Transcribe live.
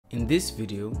In this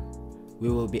video, we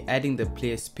will be adding the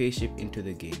player spaceship into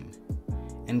the game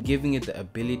and giving it the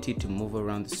ability to move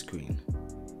around the screen.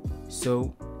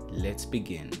 So let's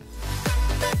begin.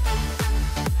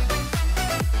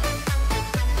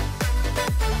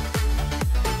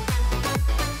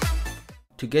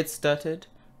 To get started,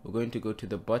 we're going to go to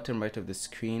the bottom right of the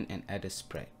screen and add a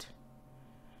sprite.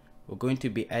 We're going to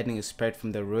be adding a sprite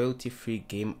from the royalty-free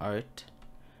game art,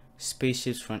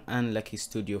 spaceships from an unlucky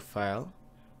studio file.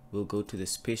 We'll go to the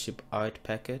spaceship art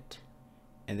packet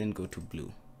and then go to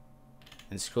blue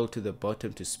and scroll to the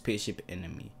bottom to spaceship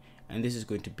enemy, and this is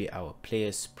going to be our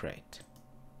player sprite.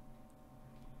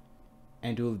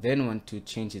 And we'll then want to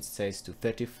change its size to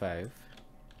 35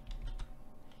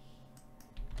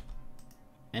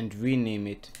 and rename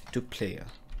it to player.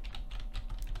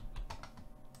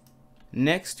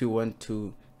 Next, we want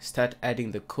to start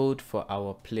adding the code for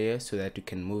our player so that we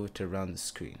can move it around the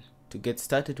screen. To get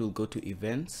started, we'll go to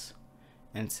events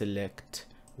and select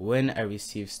when I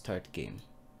receive start game.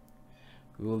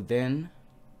 We will then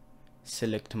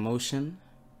select motion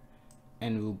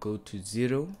and we'll go to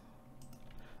 0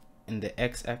 in the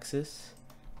x-axis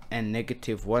and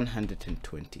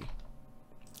 -120.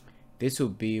 This will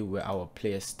be where our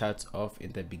player starts off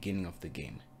in the beginning of the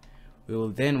game. We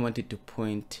will then want it to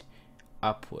point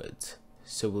upwards,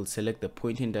 so we'll select the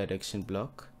pointing direction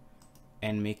block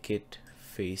and make it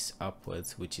face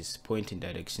upwards, which is pointing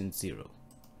direction 0.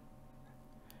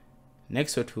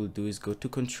 Next, what we'll do is go to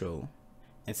control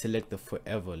and select the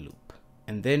forever loop,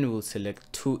 and then we'll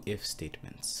select two if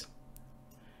statements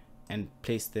and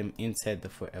place them inside the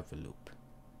forever loop.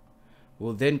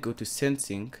 We'll then go to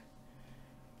sensing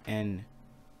and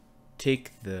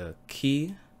take the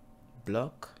key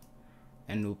block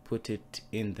and we'll put it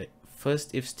in the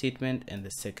first if statement and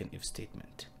the second if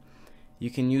statement. You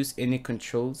can use any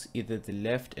controls, either the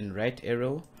left and right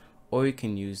arrow, or you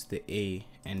can use the A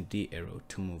and D arrow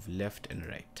to move left and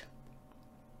right.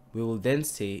 We will then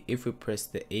say if we press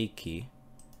the A key,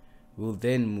 we'll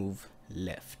then move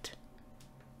left.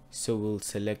 So we'll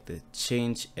select the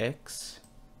change X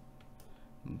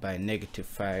by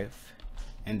 -5,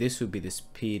 and this will be the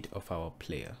speed of our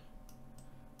player.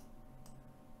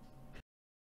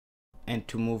 And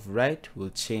to move right,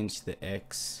 we'll change the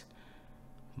X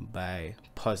by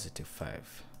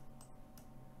 +5,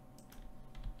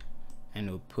 and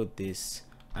we'll put this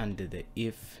under the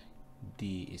if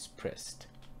D is pressed.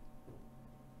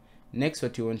 Next,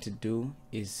 what you want to do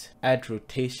is add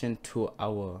rotation to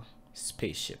our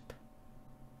spaceship.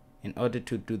 In order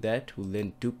to do that, we'll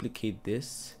then duplicate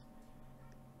this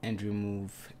and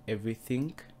remove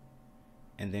everything,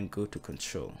 and then go to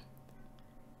control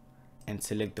and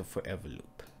select the forever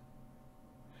loop.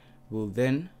 We'll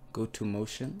then go to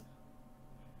motion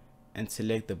and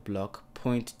select the block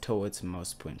point towards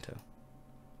mouse pointer.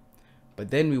 But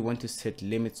then we want to set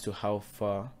limits to how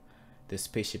far the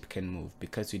spaceship can move,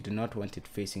 because we do not want it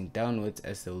facing downwards,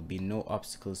 as there will be no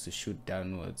obstacles to shoot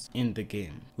downwards in the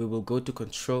game. We will go to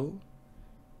control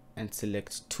and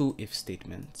select two if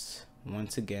statements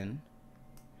once again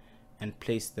and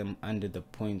place them under the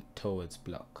point towards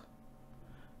block.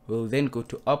 We'll then go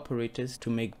to operators to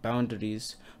make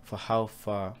boundaries for how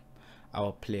far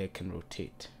our player can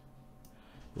rotate.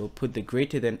 We'll put the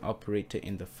greater than operator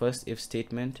in the first if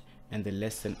statement and the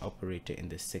less than operator in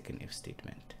the second if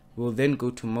statement. We'll then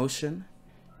go to motion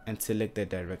and select the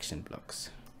direction blocks.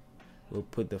 We'll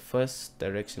put the first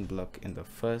direction block in the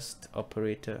first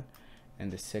operator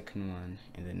and the second one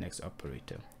in the next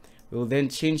operator. We'll then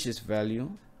change this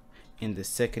value in the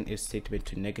second if statement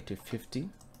to -50,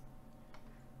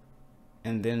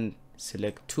 and then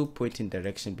select two pointing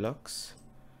direction blocks,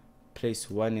 place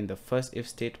one in the first if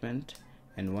statement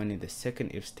and one in the second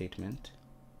if statement,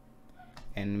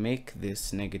 and make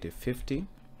this -50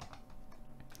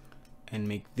 and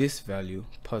make this value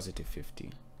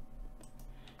 +50.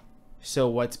 So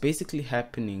what's basically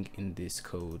happening in this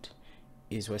code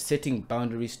is we're setting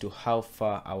boundaries to how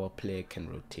far our player can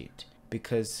rotate,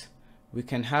 because we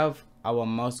can have our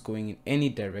mouse going in any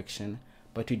direction,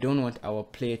 but we don't want our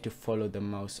player to follow the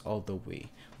mouse all the way.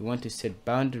 We want to set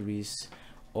boundaries,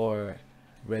 or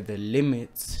rather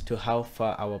limits, to how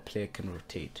far our player can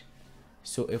rotate.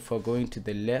 So if we're going to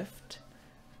the left,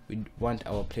 we want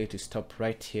our player to stop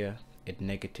right here at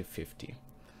 -50,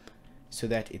 so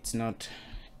that it's not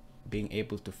being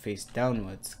able to face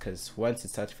downwards, because once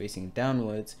it starts facing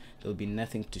downwards, there'll be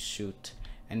nothing to shoot,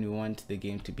 and we want the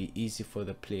game to be easy for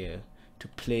the player to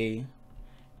play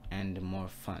and more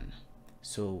fun.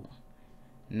 So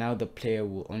now the player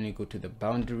will only go to the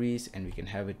boundaries and we can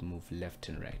have it move left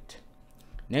and right.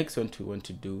 Next, what we want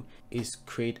to do is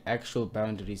create actual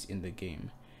boundaries in the game.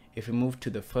 If we move to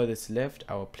the furthest left,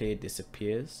 our player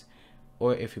disappears,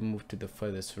 or if we move to the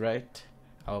furthest right,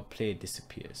 our player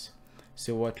disappears.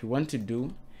 So what we want to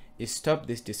do is stop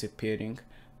this disappearing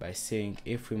by saying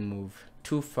if we move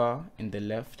too far in the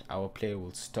left, our player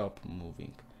will stop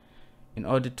moving. In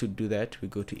order to do that, we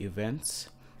go to events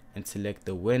and select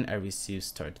the when I receive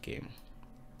start game.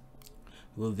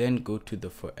 We'll then go to the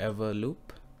forever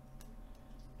loop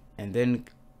and then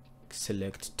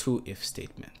select two if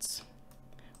statements.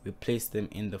 We place them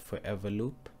in the forever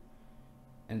loop,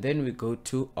 and then we go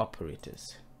to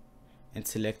operators and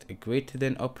select a greater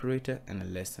than operator and a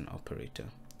less than operator,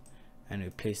 and we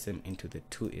place them into the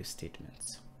two if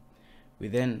statements. We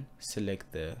then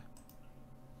select the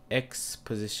X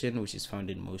position, which is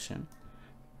found in motion,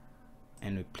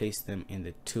 and we place them in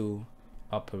the two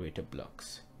operator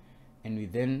blocks, and we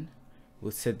then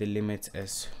will set the limits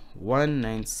as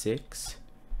 196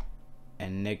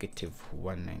 and negative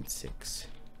 196.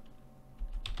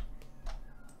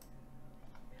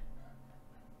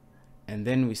 And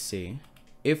then we say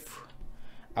if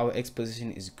our X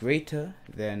position is greater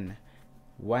than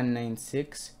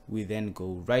 196, we then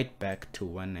go right back to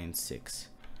 196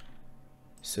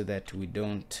 so that we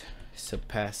don't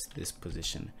surpass this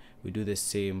position. We do the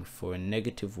same for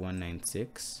negative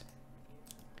 196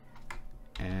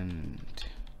 and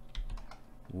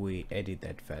we edit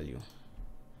that value.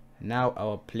 Now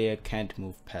our player can't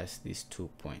move past these 2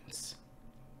 points.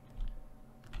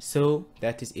 So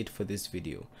that is it for this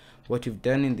video. What we've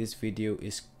done in this video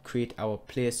is create our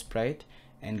player sprite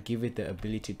and give it the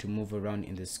ability to move around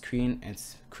in the screen, and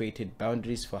created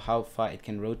boundaries for how far it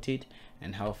can rotate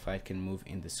and how far it can move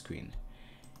in the screen.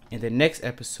 In the next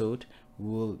episode,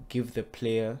 we'll give the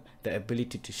player the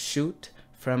ability to shoot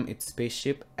from its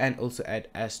spaceship and also add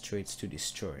asteroids to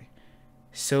destroy.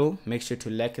 So make sure to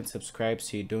like and subscribe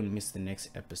so you don't miss the next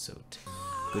episode.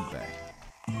 Goodbye.